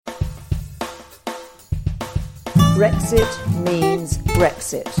Brexit means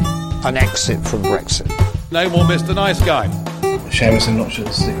Brexit. An exit from Brexit. No more Mr. Nice Guy. Seamus, I'm not sure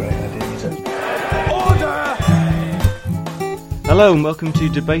this is a great idea, is it? Order! Hello and welcome to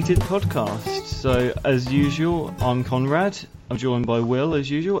Debated Podcast. So, as usual, I'm Conrad. I'm joined by Will, as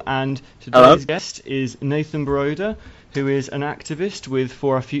usual, and today's guest is Nathan Baroda, who is an activist with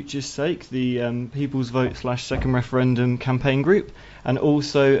For Our Future's Sake, the People's Vote / Second Referendum campaign group, and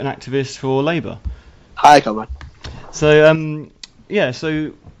also an activist for Labour. Hi, Conrad. So,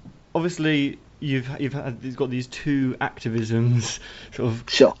 so obviously you've got these two activisms sort of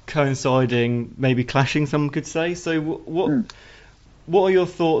coinciding, maybe clashing, some could say. So, what are your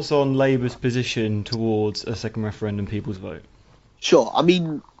thoughts on Labour's position towards a second referendum People's Vote? Sure. I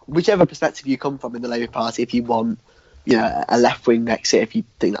mean, whichever perspective you come from in the Labour Party, if you want, a left-wing exit, if you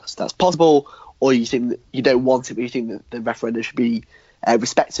think that's possible, or you think that you don't want it, but you think that the referendum should be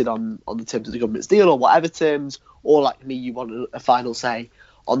respected on the terms of the government's deal or whatever terms, or like me, you want a final say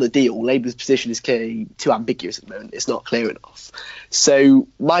on the deal. Labour's position is clearly too ambiguous at the moment. It's not clear enough. So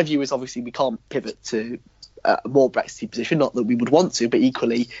my view is obviously we can't pivot to a more Brexit position, not that we would want to, but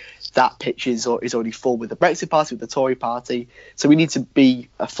equally that pitch is already full with the Brexit Party, with the Tory Party. So we need to be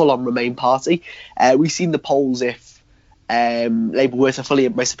a full-on Remain party. We've seen the polls, if Labour were to fully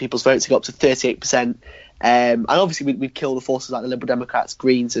embrace the People's Vote, to go up to 38%. And obviously we'd kill the forces like the Liberal Democrats,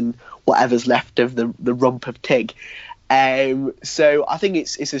 Greens and whatever's left of the rump of TIG. So I think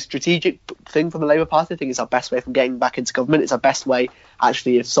it's a strategic thing from the Labour Party. I think it's our best way from getting back into government. It's our best way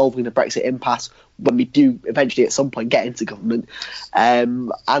actually of solving the Brexit impasse when we do eventually at some point get into government.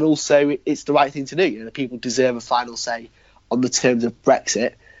 And also it's the right thing to do. The people deserve a final say on the terms of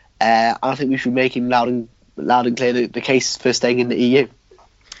Brexit. And I think we should be making loud and clear the case for staying in the EU.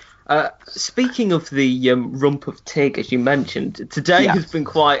 Speaking of the rump of TIG, as you mentioned, today has been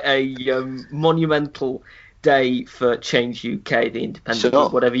quite a monumental day for Change UK, the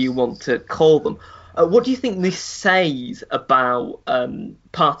independents, whatever you want to call them. What do you think this says about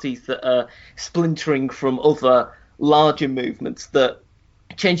parties that are splintering from other larger movements? That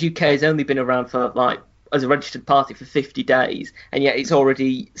Change UK has only been around for as a registered party for 50 days, and yet it's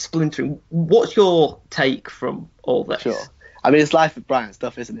already splintering. What's your take from all this? Sure. I mean, it's Life of Brian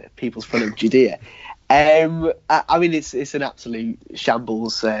stuff, isn't it? People's Front of Judea. I mean, it's an absolute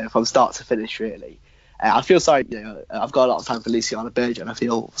shambles from start to finish, really. I feel sorry, I've got a lot of time for Luciana Berger, and I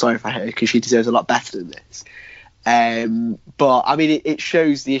feel sorry for her because she deserves a lot better than this. But, I mean, it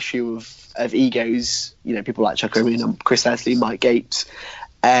shows the issue of egos, people like Chuck Owen and Chris Leslie, Mike Gapes.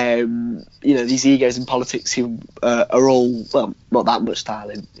 These egos in politics who are all, well, not that much style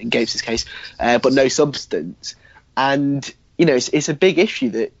in Gapes' case, but no substance. And, it's a big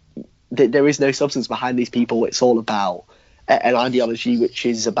issue that there is no substance behind these people. It's all about an ideology which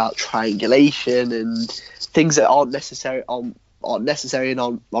is about triangulation and things that aren't necessary and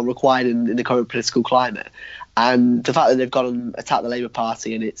aren't required in the current political climate. And the fact that they've gone and attacked the Labour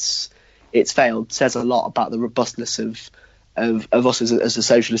Party and it's failed says a lot about the robustness of us as a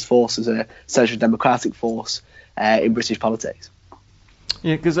socialist force, as a social democratic force in British politics.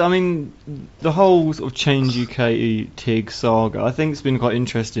 Yeah, because I mean, the whole sort of Change UK TIG saga, I think it's been quite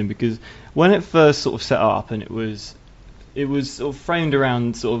interesting because when it first sort of set up and it was sort of framed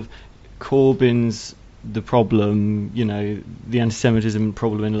around sort of Corbyn's the problem, the anti-Semitism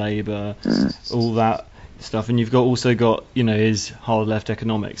problem in Labour, all that stuff, and you've also got his hard left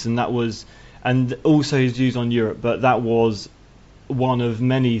economics, and also his views on Europe, but that was one of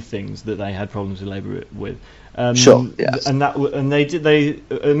many things that they had problems with Labour with. Sure, yes. And they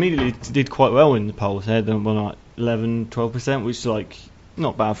immediately did quite well in the polls. They had them on like 11-12%, which is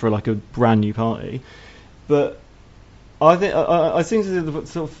not bad for a brand new party. But I think the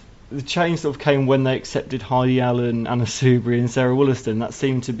sort of the change sort of came when they accepted Heidi Allen, Anna Soubry and Sarah Wollaston. That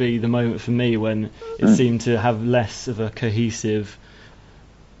seemed to be the moment for me when it seemed to have less of a cohesive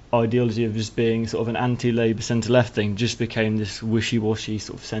ideology of just being sort of an anti-Labour centre-left thing, just became this wishy-washy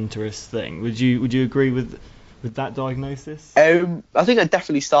sort of centrist thing. Would you agree with that diagnosis? I think I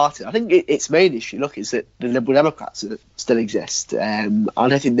definitely started. I think its main issue, is that the Liberal Democrats still exist, and I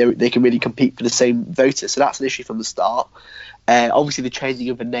don't think they can really compete for the same voters. So that's an issue from the start. Obviously, the changing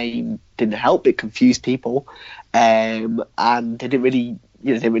of the name didn't help; it confused people, and they didn't really,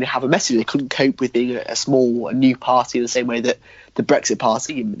 they didn't really have a message. They couldn't cope with being a new party in the same way that the Brexit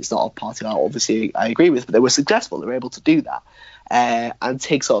Party. It's not a party I agree with, but they were successful. They were able to do that, and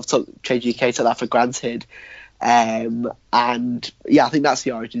TIG sort of Change UK took that for granted. And I think that's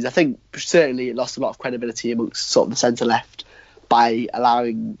the origins. I think certainly it lost a lot of credibility amongst sort of the centre left by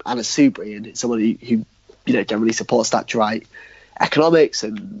allowing Anna Soubry, and somebody who generally supports Thatcherite economics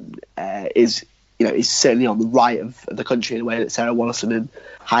and is is certainly on the right of the country in a way that Sarah Wollaston and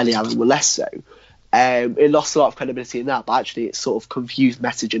Hayley Allen were less so. It lost a lot of credibility in that, but actually it's sort of confused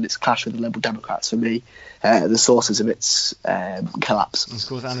message and it's clashed with the Liberal Democrats for me, the sources of its collapse. And of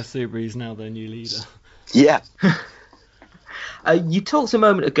course, Anna Soubry is now their new leader. Yeah. You talked a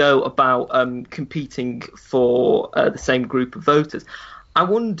moment ago about competing for the same group of voters. I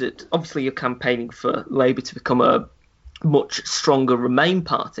wondered, obviously you're campaigning for Labour to become a much stronger Remain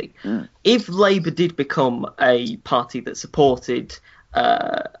party. If Labour did become a party that supported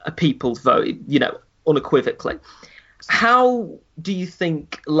a people's vote, unequivocally, how do you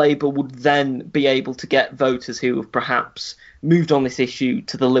think Labour would then be able to get voters who have perhaps moved on this issue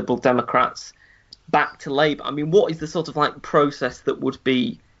to the Liberal Democrats back to Labour? I mean, what is the sort of process that would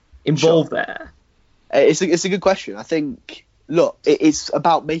be involved there? It's a good question. I think, look, it's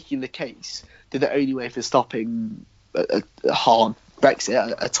about making the case that the only way for stopping a hard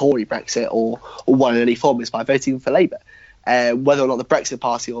Brexit, a Tory Brexit, or one in any form is by voting for Labour. Whether or not the Brexit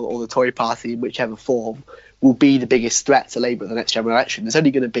Party or the Tory Party, in whichever form, will be the biggest threat to Labour at the next general election, there's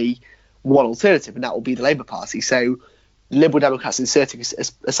only going to be one alternative, and that will be the Labour Party. So Liberal Democrats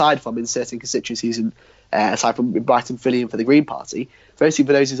aside from inserting constituencies and aside from Brighton filling in for the Green Party, voting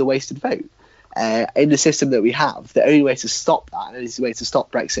for those is a wasted vote. In the system that we have, the only way to stop that, and the only way to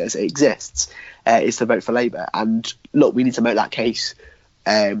stop Brexit as it exists, is to vote for Labour. And look, we need to make that case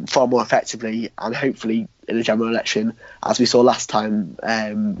far more effectively, and hopefully in a general election, as we saw last time,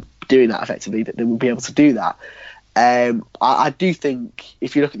 doing that effectively, that they will be able to do that. I do think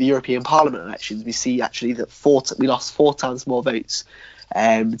if you look at the European Parliament elections, we see actually that we lost 4 times more votes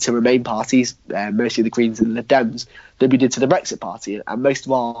to Remain parties, mostly the Greens and the Lib Dems, than we did to the Brexit Party. And most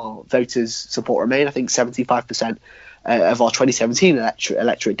of our voters support Remain. I think 75% of our 2017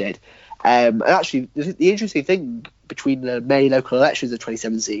 electorate did. And actually, the interesting thing between the May local elections of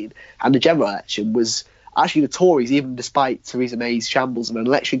 2017 and the general election was actually the Tories, even despite Theresa May's shambles of an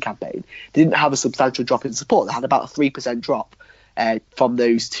election campaign, didn't have a substantial drop in support. They had about a 3% drop from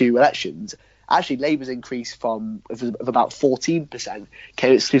those two elections. Actually, Labour's increase of about 14%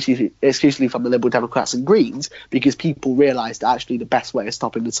 came exclusively from the Liberal Democrats and Greens, because people realised that actually the best way of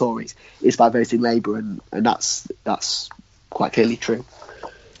stopping the Tories is by voting Labour, and that's quite clearly true.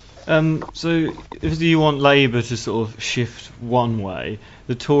 So if you want Labour to sort of shift one way,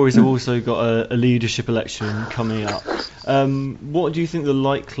 the Tories have also got a leadership election coming up. What do you think the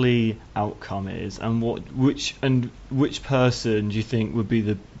likely outcome is, and which person do you think would be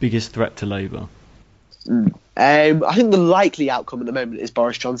the biggest threat to Labour? I think the likely outcome at the moment is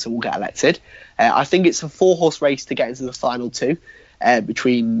Boris Johnson will get elected. I think it's a 4-horse race to get into the final 2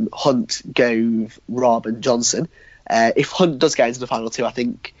 between Hunt, Gove, Raab and Johnson. If Hunt does get into the final 2, I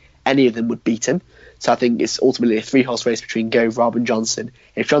think any of them would beat him. So I think it's ultimately a 3-horse race between Gove, Raab and Johnson.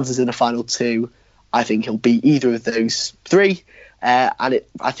 If Johnson's in the final 2, I think he'll beat either of those 3. I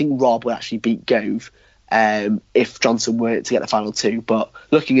think Raab will actually beat Gove if Johnson were to get the final 2. But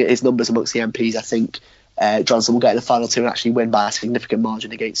looking at his numbers amongst the MPs, I think Johnson will get in the final 2 and actually win by a significant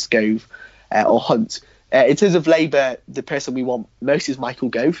margin against Gove or Hunt. In terms of Labour, the person we want most is Michael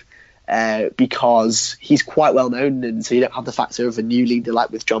Gove. Because he's quite well known, and so you don't have the factor of a new leader like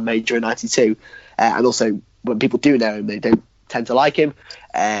with John Major in '92. And also, when people do know him, they don't tend to like him,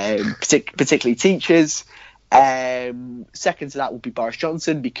 particularly teachers. Second to that would be Boris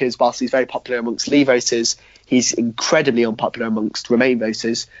Johnson, because whilst he's very popular amongst Leave voters, he's incredibly unpopular amongst Remain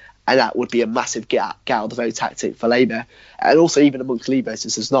voters, and that would be a massive get out of the vote tactic for Labour. And also, even amongst Leave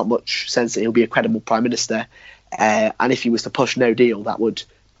voters, there's not much sense that he'll be a credible Prime Minister. And if he was to push no deal, that would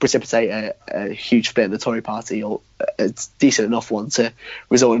precipitate a huge split in the Tory party, or a decent enough one to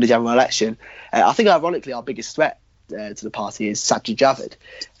result in a general election. I think ironically our biggest threat to the party is Sajid Javid,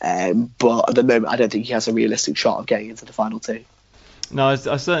 but at the moment I don't think he has a realistic shot of getting into the final 2. No, I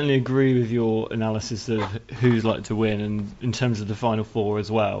certainly agree with your analysis of who's like to win, and in terms of the final 4 as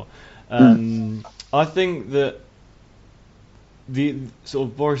well. I think that the sort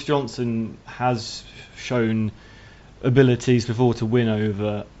of Boris Johnson has shown abilities before to win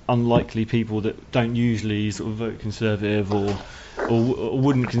over unlikely people that don't usually sort of vote Conservative or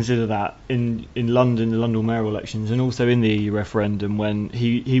wouldn't consider that in London, the London mayoral elections, and also in the EU referendum when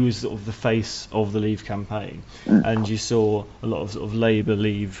he was sort of the face of the Leave campaign, and you saw a lot of sort of Labour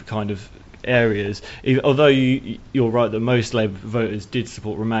Leave kind of areas. Although you're right that most Labour voters did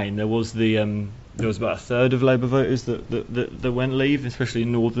support Remain, there was about a third of Labour voters that went Leave, especially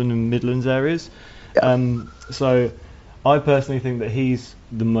in Northern and Midlands areas. Yeah. So I personally think that he's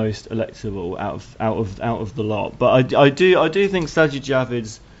the most electable out of the lot, but I do think Sajid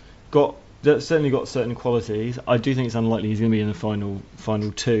Javid's got that's certainly got certain qualities. I do think it's unlikely he's going to be in the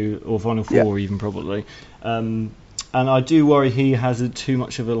final two or final four even probably. And I do worry he has too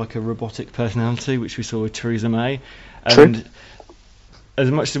much of a robotic personality, which we saw with Theresa May. And True. As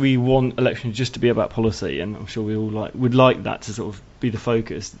much as we want elections just to be about policy, and I'm sure we all would like that to sort of be the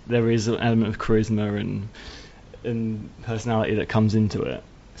focus, there is an element of charisma and personality that comes into it,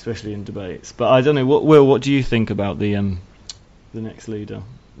 especially in debates. But I don't know, what do you think about the next leader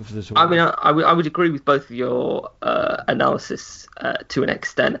of the Tories? I mean, I would agree with both of your analysis to an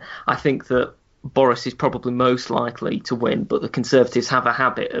extent. I think that Boris is probably most likely to win, but the Conservatives have a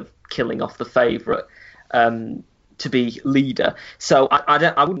habit of killing off the favourite to be leader. So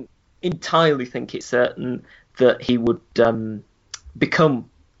I wouldn't entirely think it's certain that he would become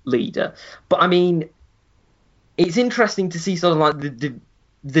leader. But I mean, it's interesting to see sort of like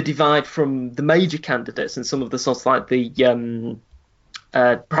the divide from the major candidates and some of the sort of like the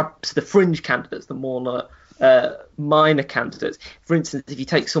perhaps the fringe candidates, the more minor candidates. For instance, if you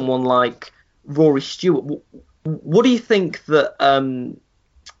take someone like Rory Stewart, what do you think that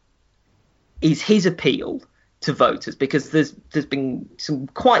is his appeal to voters? Because there's been some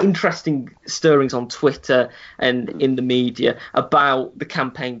quite interesting stirrings on Twitter and in the media about the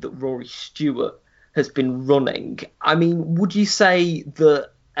campaign that Rory Stewart has been running. I mean, would you say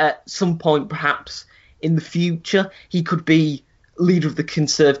that at some point, perhaps in the future, he could be leader of the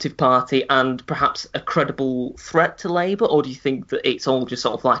Conservative Party and perhaps a credible threat to Labour, or do you think that it's all just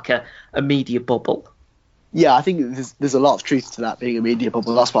sort of like a media bubble? Yeah, I think there's a lot of truth to that being a media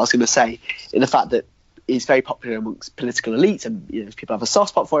bubble. That's what I was going to say, in the fact that he's very popular amongst political elites, and people have a soft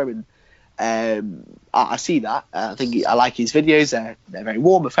spot for him, and I see that. I think I like his videos. They're very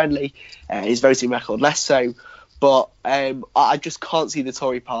warm and friendly. His voting record less so, but I just can't see the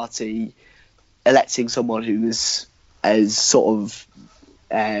Tory party electing someone who is as sort of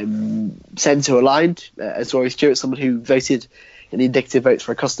centre aligned as Rory Stewart, someone who voted in the indicative votes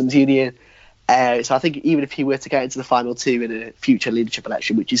for a customs union. So I think even if he were to get into the final two in a future leadership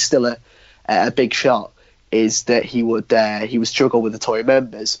election, which is still a big shot, is that he would struggle with the Tory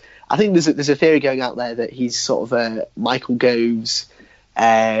members. I think there's a theory going out there that he's sort of a Michael Gove's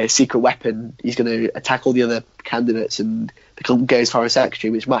secret weapon. He's going to attack all the other candidates and become Gove's foreign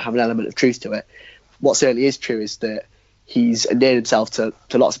secretary, which might have an element of truth to it. What certainly is true is that he's endeared himself to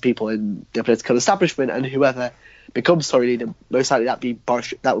lots of people in the political establishment, and whoever becomes Tory leader, most likely that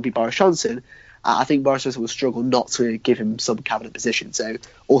would be Boris Johnson. I think Boris Johnson will struggle not to give him some cabinet position. So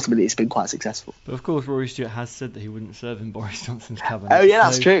ultimately, it's been quite succevisual. But of course, Rory Stewart has said that he wouldn't serve in Boris Johnson's cabinet. Oh yeah,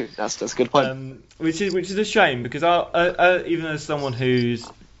 that's true. That's a good point. Which is a shame, because even as someone who's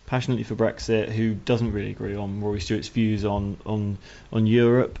passionately for Brexit, who doesn't really agree on Rory Stewart's views on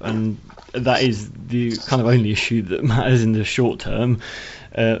Europe, and that is the kind of only issue that matters in the short term.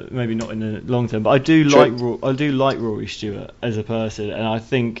 Maybe not in the long term, but I do like Rory Stewart as a person, and I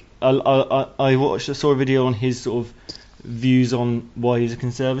think I saw a video on his sort of views on why he's a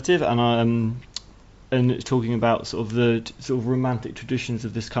Conservative, and talking about sort of the sort of romantic traditions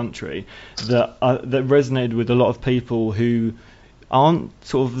of this country that resonated with a lot of people who aren't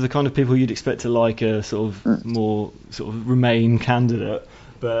sort of the kind of people you'd expect to like a sort of more sort of Remain candidate,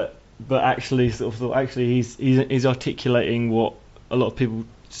 but actually sort of thought he's articulating what a lot of people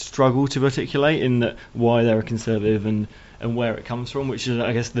struggle to articulate, in that why they're a Conservative and where it comes from, which is,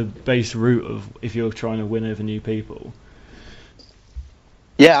 I guess, the base root of if you're trying to win over new people.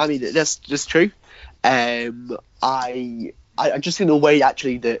 Yeah, I mean, that's just true. I just think the way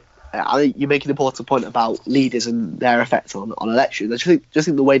actually that I think you make an important point about leaders and their effect on elections. I just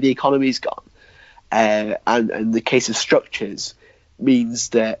think the way the economy's gone and the case of structures means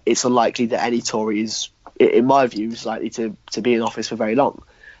that it's unlikely that any Tory is, in my view, is likely to be in office for very long.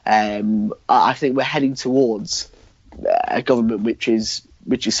 I think we're heading towards a government which is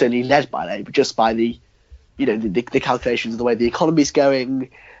certainly led by Labour, just by the calculations of the way the economy's going,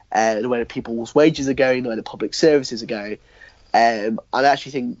 the way that people's wages are going, the way the public services are going. I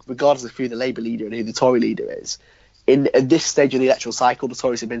actually think, regardless of who the Labour leader and who the Tory leader is, at this stage of the electoral cycle, the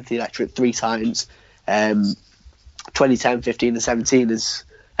Tories have been to the electorate 3 times, 2010, 15 and 17,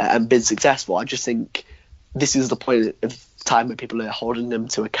 and been successful. I just think this is the point of time where people are holding them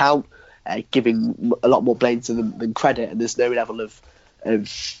to account, giving a lot more blame to them than credit, and there's no level of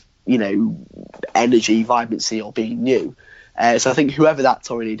energy, vibrancy, or being new. So I think whoever that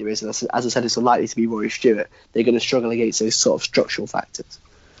Tory leader is, and as I said, it's unlikely to be Rory Stewart, they're going to struggle against those sort of structural factors.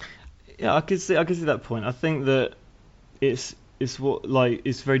 Yeah, I could see that point. I think that it's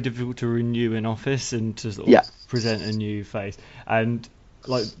very difficult to renew in office and to sort of present a new face. And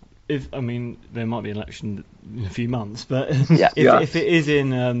there might be an election in a few months, but if it is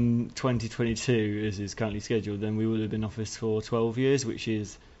in 2022 as is currently scheduled, then we will have been in office for 12 years, which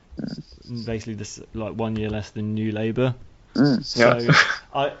is basically this, like 1 year less than New Labour. So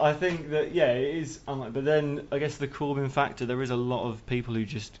I think that it is unlikely. But then I guess the Corbyn factor, there is a lot of people who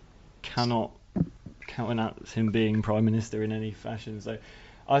just cannot countenance him being Prime Minister in any fashion. So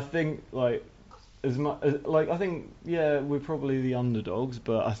I think we're probably the underdogs,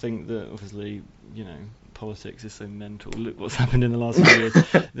 but I think that obviously, politics is so mental. Look what's happened in the last few years.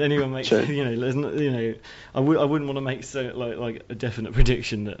 Anyone makes, I wouldn't want to make so like a definite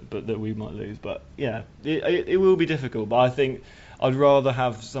prediction that we might lose. But it will be difficult. But I think I'd rather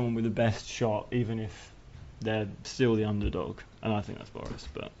have someone with the best shot, even if they're still the underdog. And I think that's Boris.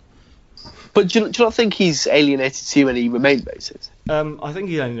 But do you not think he's alienated too many Remain voters? I think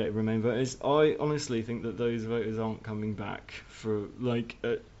he's alienated Remain voters. I honestly think that those voters aren't coming back for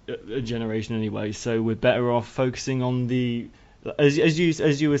a generation anyway. So we're better off focusing on as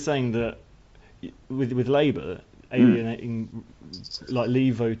you were saying, that with Labour alienating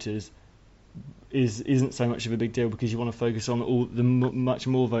Leave voters isn't so much of a big deal, because you want to focus on all the much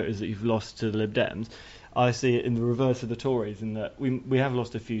more voters that you've lost to the Lib Dems. I see it in the reverse of the Tories, in that we have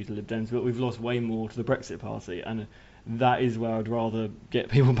lost a few to the Lib Dems, but we've lost way more to the Brexit Party, and that is where I'd rather get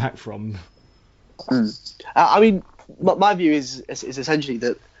people back from. I mean, my view is essentially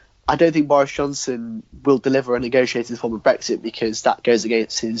that I don't think Boris Johnson will deliver a negotiated form of Brexit, because that goes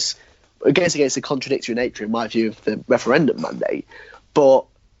against the contradictory nature, in my view, of the referendum mandate. But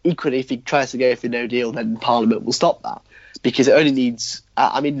equally, if he tries to go for no deal, then Parliament will stop that, because it only needs.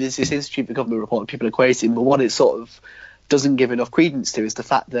 There's this Institute for Government report people are quoting, but what it sort of doesn't give enough credence to is the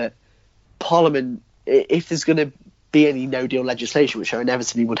fact that Parliament, if there's going to be any no deal legislation, which there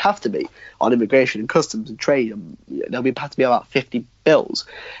inevitably would have to be on immigration and customs and trade, and there'll have to be about 50 bills,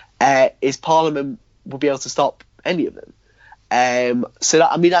 is Parliament will be able to stop any of them. That's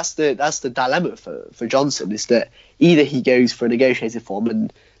the dilemma for Johnson, is that either he goes for a negotiated form,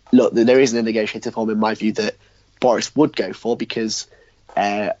 and look, there isn't a negotiated form in my view that Boris would go for because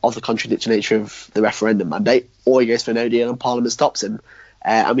of the contradictory nature of the referendum mandate, or he goes for no deal and Parliament stops him,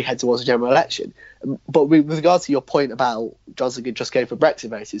 and we head towards a general election. But with regard to your point about Johnson just going for Brexit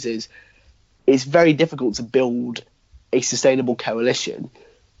voters, it's very difficult to build a sustainable coalition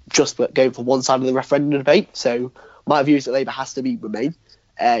just going for one side of the referendum debate. So my view is that Labour has to be Remain,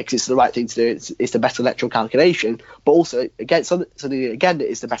 because it's the right thing to do. It's the best electoral calculation. But also, something again that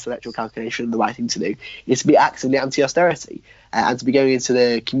is the best electoral calculation and the right thing to do is to be actively anti-austerity, and to be going into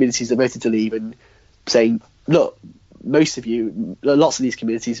the communities that voted to leave and saying, look, most of you, lots of these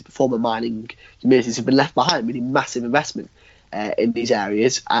communities, former mining communities, have been left behind. We need massive investment in these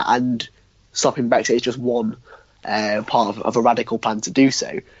areas, and stopping Brexit is just one part of a radical plan to do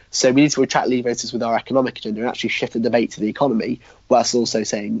so. So we need to attract Leave voters with our economic agenda and actually shift the debate to the economy, whilst also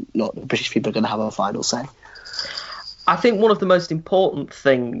saying, look, the British people are going to have a final say. I think one of the most important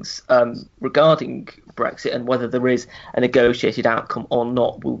things regarding Brexit and whether there is a negotiated outcome or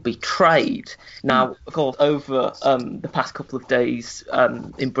not will be trade. Now, of course, over the past couple of days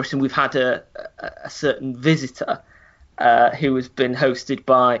in Britain, we've had a certain visitor who has been hosted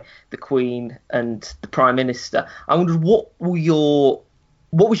by the Queen and the Prime Minister. I wondered, what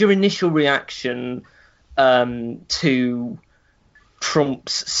was your initial reaction to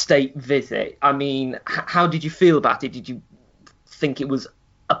Trump's state visit? I mean, how did you feel about it? Did you think it was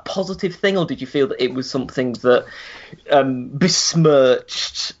a positive thing, or did you feel that it was something that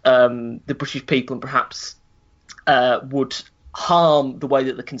besmirched the British people and perhaps would harm the way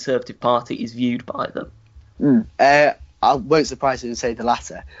that the Conservative Party is viewed by them? I won't surprise you to say the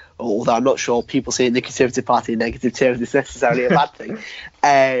latter, although I'm not sure people seeing the Conservative Party in negative terms is necessarily a bad thing.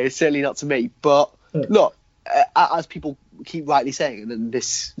 Certainly not to me. But look, as people keep rightly saying, and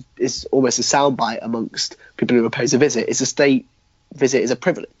this is almost a soundbite amongst people who oppose a visit, is a state visit is a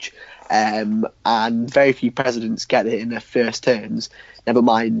privilege, and very few presidents get it in their first terms. Never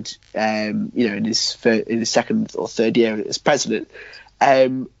mind, in his second or third year as president.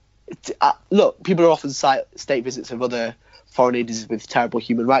 Look, people are often cite state visits of other foreign leaders with terrible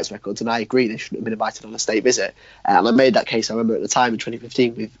human rights records, and I agree they shouldn't have been invited on a state visit. And I made that case, I remember at the time in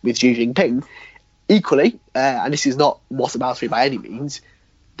 2015 with Xi Jinping. Equally, and this is not whataboutery by any means,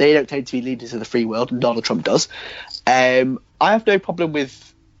 they don't tend to be leaders of the free world, and Donald Trump does. I have no problem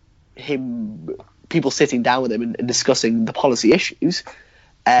with people sitting down with him and discussing the policy issues.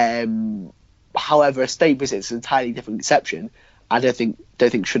 However, a state visit is an entirely different exception. I don't think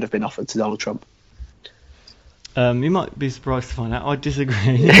should have been offered to Donald Trump. You might be surprised to find out I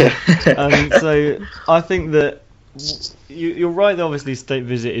disagree. So I think that you're right that obviously state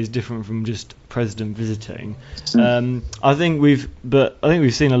visit is different from just president visiting. I think we've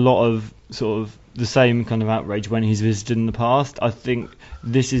seen a lot of sort of the same kind of outrage when he's visited in the past. I think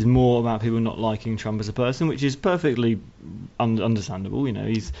this is more about people not liking Trump as a person, which is perfectly understandable. You know,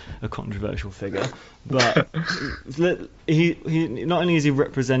 he's a controversial figure, but he not only is he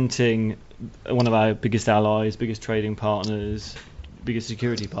representing one of our biggest allies, biggest trading partners, biggest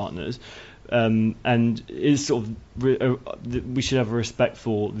security partners, and is sort of we should have a respect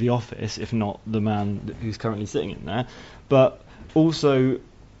for the office, if not the man who's currently sitting in there, but also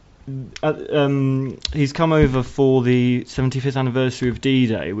he's come over for the 75th anniversary of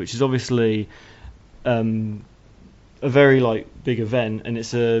D-Day, which is obviously a very big event, and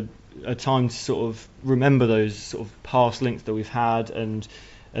it's a time to sort of remember those sort of past links that we've had and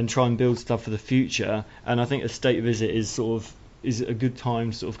try and build stuff for the future. And I think a state visit is a good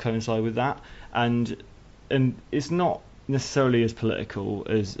time to sort of coincide with that, and it's not necessarily as political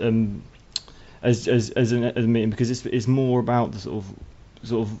as a meeting, because it's more about the sort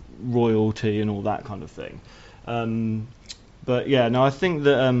of royalty and all that kind of thing. But yeah, no, I think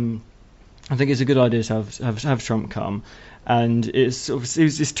it's a good idea to have Trump come, and it's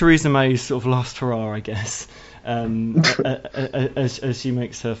Theresa May's sort of last hurrah, I guess, as she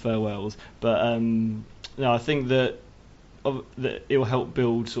makes her farewells. But no, I think that it will help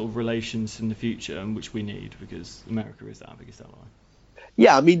build sort of relations in the future, and which we need, because America is our biggest ally.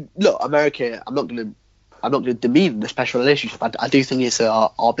 Yeah, I mean, look, America, I'm not going to demean the special relationship. I do think it's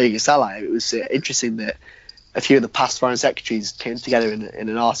our biggest ally. It was interesting that a few of the past foreign secretaries came together in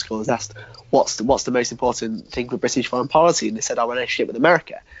an article and asked what's the most important thing for British foreign policy, and they said our relationship with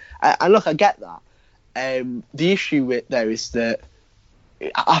America. And look, I get that. The issue there is that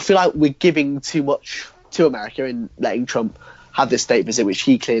I feel like we're giving too much to America in letting Trump have this state visit, which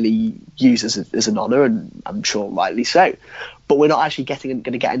he clearly uses as an honour, and I'm sure rightly so. But we're not actually going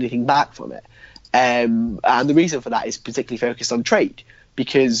to get anything back from it. And the reason for that is particularly focused on trade,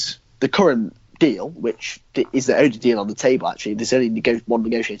 because the current deal, which is the only deal on the table, actually, there's only one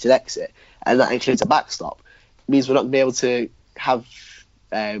negotiated exit, and that includes a backstop, means we're not going to be able to have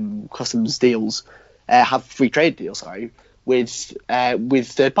customs deals, have free trade deals, with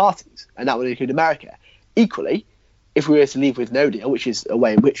third parties, and that would include America. Equally, if we were to leave with no deal, which is a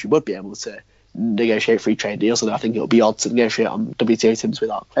way in which we would be able to negotiate free trade deals, although I think it would be odd to negotiate on WTO terms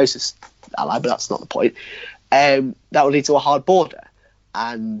with our closest ally, but that's not the point. That would lead to a hard border,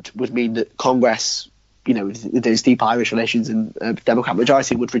 and would mean that Congress, with those deep Irish relations and Democrat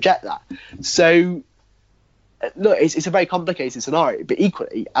majority, would reject that. So, look, it's a very complicated scenario, but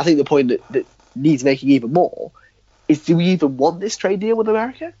equally, I think the point that needs making even more is, do we even want this trade deal with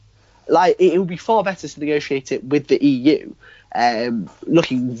America? It would be far better to negotiate it with the EU,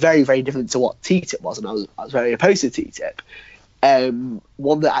 looking very, very different to what TTIP was, and I was very opposed to TTIP.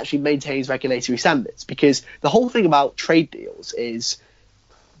 One that actually maintains regulatory standards, because the whole thing about trade deals is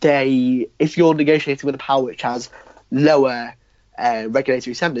if you're negotiating with a power which has lower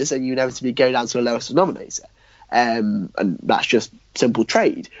regulatory standards, then you inevitably go down to the lowest denominator, and that's just simple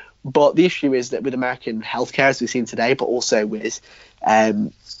trade. But the issue is that with American healthcare, as we've seen today, but also with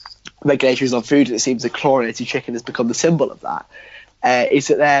regulations on food, and it seems that chlorinated chicken has become the symbol of that, is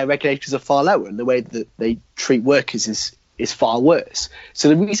that their regulations are far lower, and the way that they treat workers is far worse. So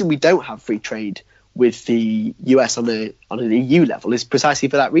the reason we don't have free trade with the US on an EU level is precisely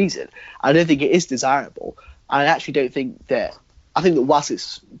for that reason. I don't think it is desirable. I actually don't think that. I think that whilst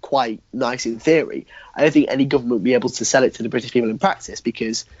it's quite nice in theory, I don't think any government will be able to sell it to the British people in practice,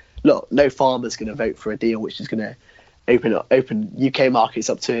 because look, no farmer's going to vote for a deal which is going to open UK markets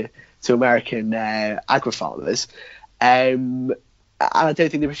up to American agri-farmers. And I don't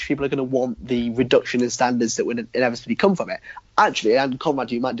think the British people are going to want the reduction in standards that would inevitably come from it. Actually, and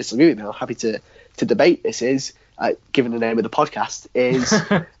Conrad, you might disagree with me, I'm happy to debate this, given the name of the podcast,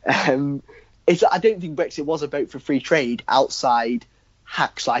 I don't think Brexit was a vote for free trade outside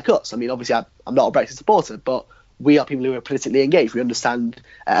hacks like us. I mean, obviously, I'm not a Brexit supporter, but we are people who are politically engaged. We understand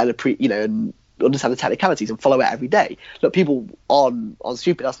and understand the technicalities and follow it every day. Look, people on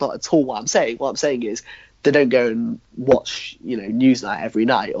stupid, that's not at all what I'm saying. What I'm saying is they don't go and watch Newsnight every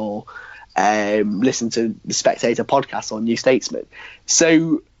night, or listen to the Spectator podcast or New Statesman.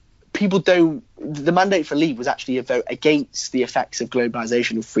 So people don't. The mandate for leave was actually a vote against the effects of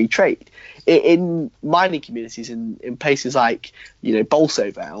globalization of free trade in mining communities in places like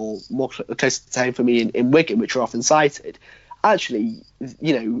Bolsover, or more close to home for me in Wigan, which are often cited. Actually,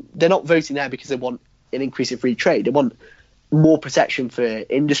 they're not voting there because they want an increase in free trade. They want more protection for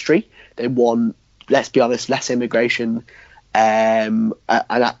industry. They want, let's be honest, less immigration, and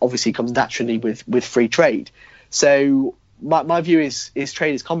that obviously comes naturally with free trade. So my view is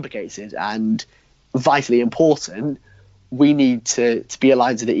trade is complicated and vitally important. We need to be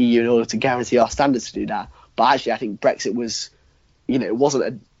aligned to the EU in order to guarantee our standards to do that. But actually, I think Brexit was, it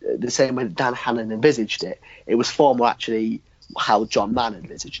wasn't the same way that Dan Hannan envisaged it. It was far more actually how John Mann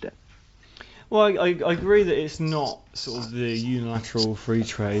envisaged it. Well, I agree that it's not sort of the unilateral free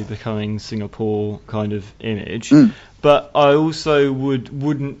trade becoming Singapore kind of image, but I also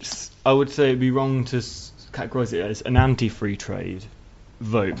would say it'd be wrong to categorise it as an anti-free trade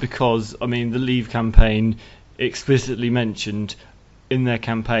vote, because I mean the Leave campaign explicitly mentioned in their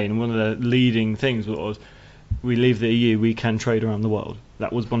campaign, one of the leading things was, we leave the EU, we can trade around the world.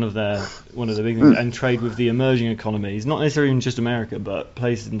 That was one of the big things, and trade with the emerging economies, not necessarily in just America, but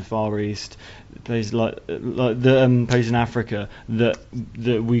places in the Far East, places like the places in Africa, that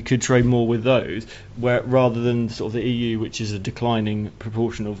we could trade more with those, where rather than sort of the EU, which is a declining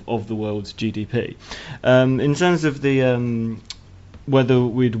proportion of the world's GDP. In terms of the whether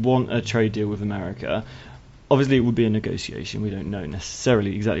we'd want a trade deal with America, obviously, it would be a negotiation. We don't know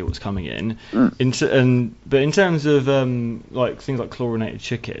necessarily exactly what's coming in. But in terms of like things like chlorinated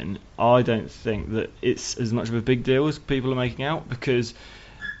chicken, I don't think that it's as much of a big deal as people are making out, because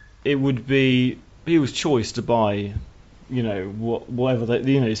it would be people's choice to buy, whatever they,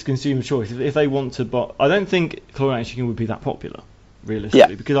 it's consumer choice. If they want to buy, I don't think chlorinated chicken would be that popular,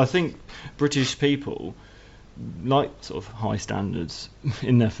 realistically, because I think British people like sort of high standards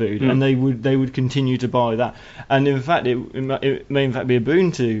in their food, and they would continue to buy that. And in fact, it may in fact be a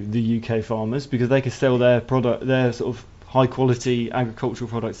boon to the UK farmers, because they could sell their sort of high quality agricultural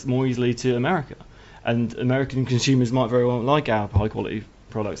products more easily to America, and American consumers might very well like our high quality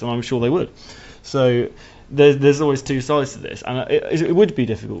products, and I'm sure they would. So there's always two sides to this, and it would be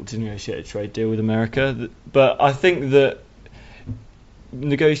difficult to negotiate a trade deal with America, but I think that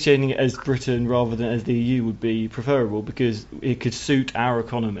negotiating it as Britain rather than as the EU would be preferable, because it could suit our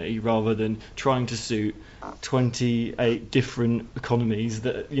economy rather than trying to suit 28 different economies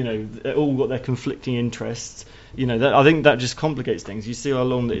that all got their conflicting interests. I think that just complicates things. You see how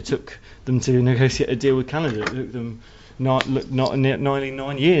long that it took them to negotiate a deal with Canada. It took them not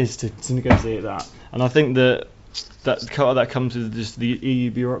 99 years to negotiate that, and I think that comes with just the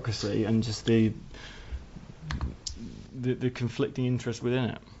EU bureaucracy and just the conflicting interest within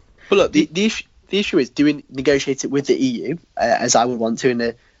it. But look, the issue is, do we negotiate it with the EU, as I would want to, in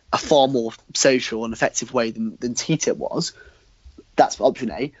a far more social and effective way than TTIP was? That's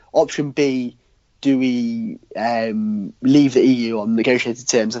option A. Option B, do we leave the EU on negotiated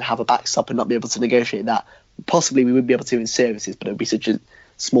terms and have a backstop and not be able to negotiate that? Possibly we would be able to in services, but it would be such a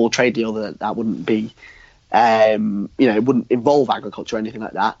small trade deal that wouldn't be, it wouldn't involve agriculture or anything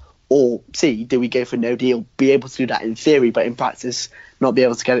like that. Or C, do we go for no deal, be able to do that in theory, but in practice not be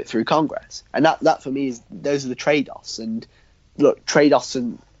able to get it through Congress? And that for me those are the trade-offs. And look, trade-offs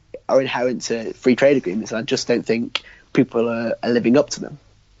are inherent to free trade agreements, and I just don't think people are living up to them.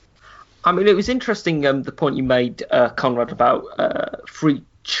 I mean, it was interesting the point you made, Conrad, about free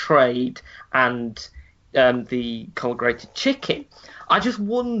trade and the chlorinated chicken. I just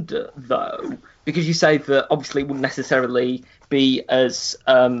wonder, though, because you say that obviously it wouldn't necessarily be as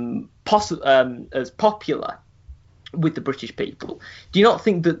popular with the British people. Do you not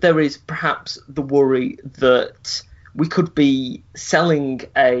think that there is perhaps the worry that we could be selling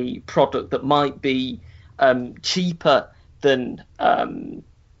a product that might be cheaper than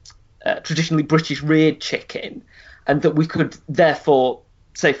traditionally British reared chicken, and that we could therefore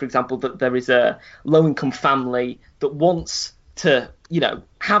say, for example, that there is a low-income family that wants to,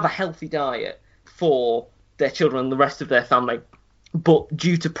 have a healthy diet for their children and the rest of their family, but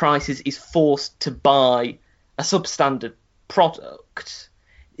due to prices is forced to buy a substandard product?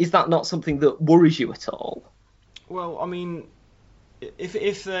 Is that not something that worries you at all? Well, I mean,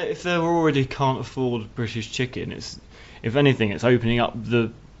 if they already can't afford British chicken, if anything, it's opening up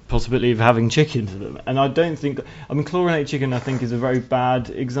the possibility of having chicken to them. And I don't think, chlorinated chicken I think is a very bad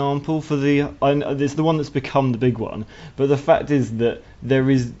example for it's the one that's become the big one, but the fact is that there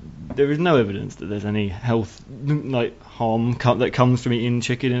is no evidence that there's any health harm that comes from eating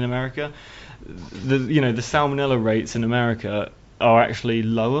chicken in America. The salmonella rates in America are actually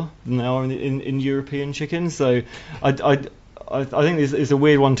lower than they are in European chicken, so I think it's a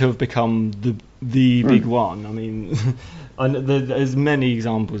weird one to have become the big one. I mean, there's many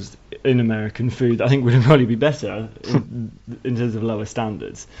examples in American food that I think would probably be better in terms of lower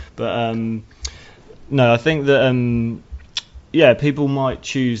standards. But no, I think that people might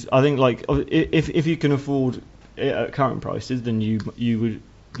choose. I think if you can afford it at current prices, then you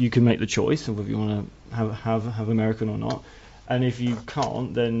can make the choice of whether you want to have American or not. And if you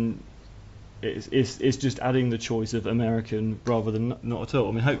can't, then it's just adding the choice of American rather than not at all.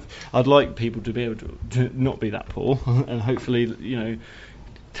 I mean, I'd like people to be able to not be that poor, and hopefully,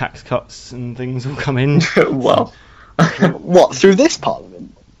 tax cuts and things will come in. Well, what, through this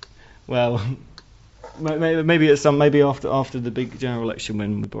Parliament? Well, maybe after the big general election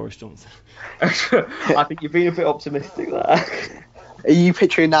win with Boris Johnson. I think you've been a bit optimistic there. Are you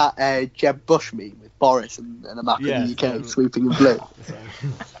picturing that Jeb Bush meme with Boris and a map of the UK sweeping in blue?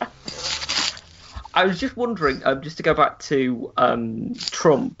 I was just wondering, just to go back to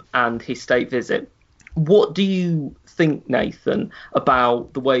Trump and his state visit, what do you think, Nathan,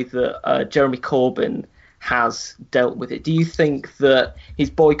 about the way that Jeremy Corbyn has dealt with it? Do you think that his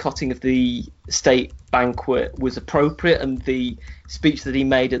boycotting of the state banquet was appropriate and the speech that he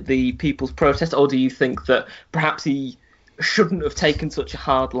made at the People's Protest, or do you think that perhaps he shouldn't have taken such a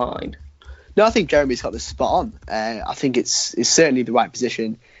hard line? No, I think Jeremy's got this spot on. I think it's certainly the right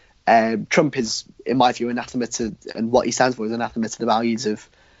position. Trump is, in my view, anathema to, and what he stands for is anathema to the values of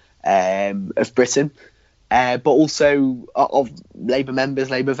Britain, but also of Labour members,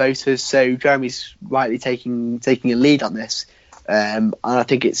 Labour voters. So Jeremy's rightly taking a lead on this, and I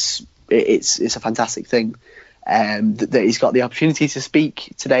think it's a fantastic thing that he's got the opportunity to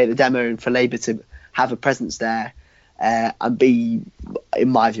speak today at the demo and for Labour to have a presence there. And be, in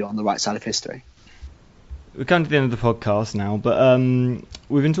my view, on the right side of history. We're coming to the end of the podcast now, but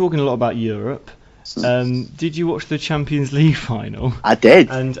we've been talking a lot about Europe. Did you watch the Champions League final? I did.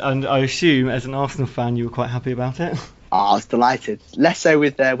 And I assume, as an Arsenal fan, you were quite happy about it? I was delighted. Less so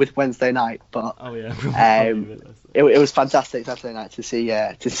with Wednesday night, but it was fantastic Saturday night to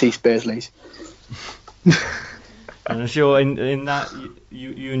see Spurs lose. And I'm sure in that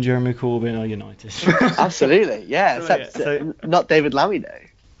you and Jeremy Corbyn are united. Absolutely, yeah. Except not David Lammy though.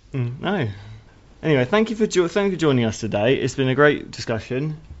 No. Anyway, thank you for joining us today. It's been a great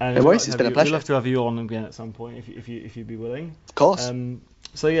discussion. And it's been a pleasure. We'd love to have you on again at some point if you'd be willing. Of course.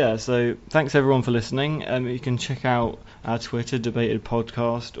 So thanks everyone for listening. You can check out our Twitter, Debated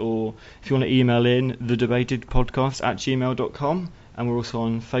Podcast, or if you want to email in, thedebatedpodcast@gmail.com, and we're also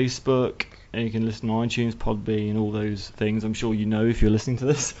on Facebook. And you can listen on iTunes, Podbean, all those things. I'm sure you know if you're listening to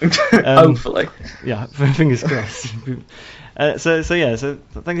this. Hopefully. Yeah, fingers crossed. So thanks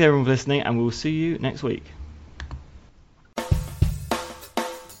everyone for listening, and we'll see you next week.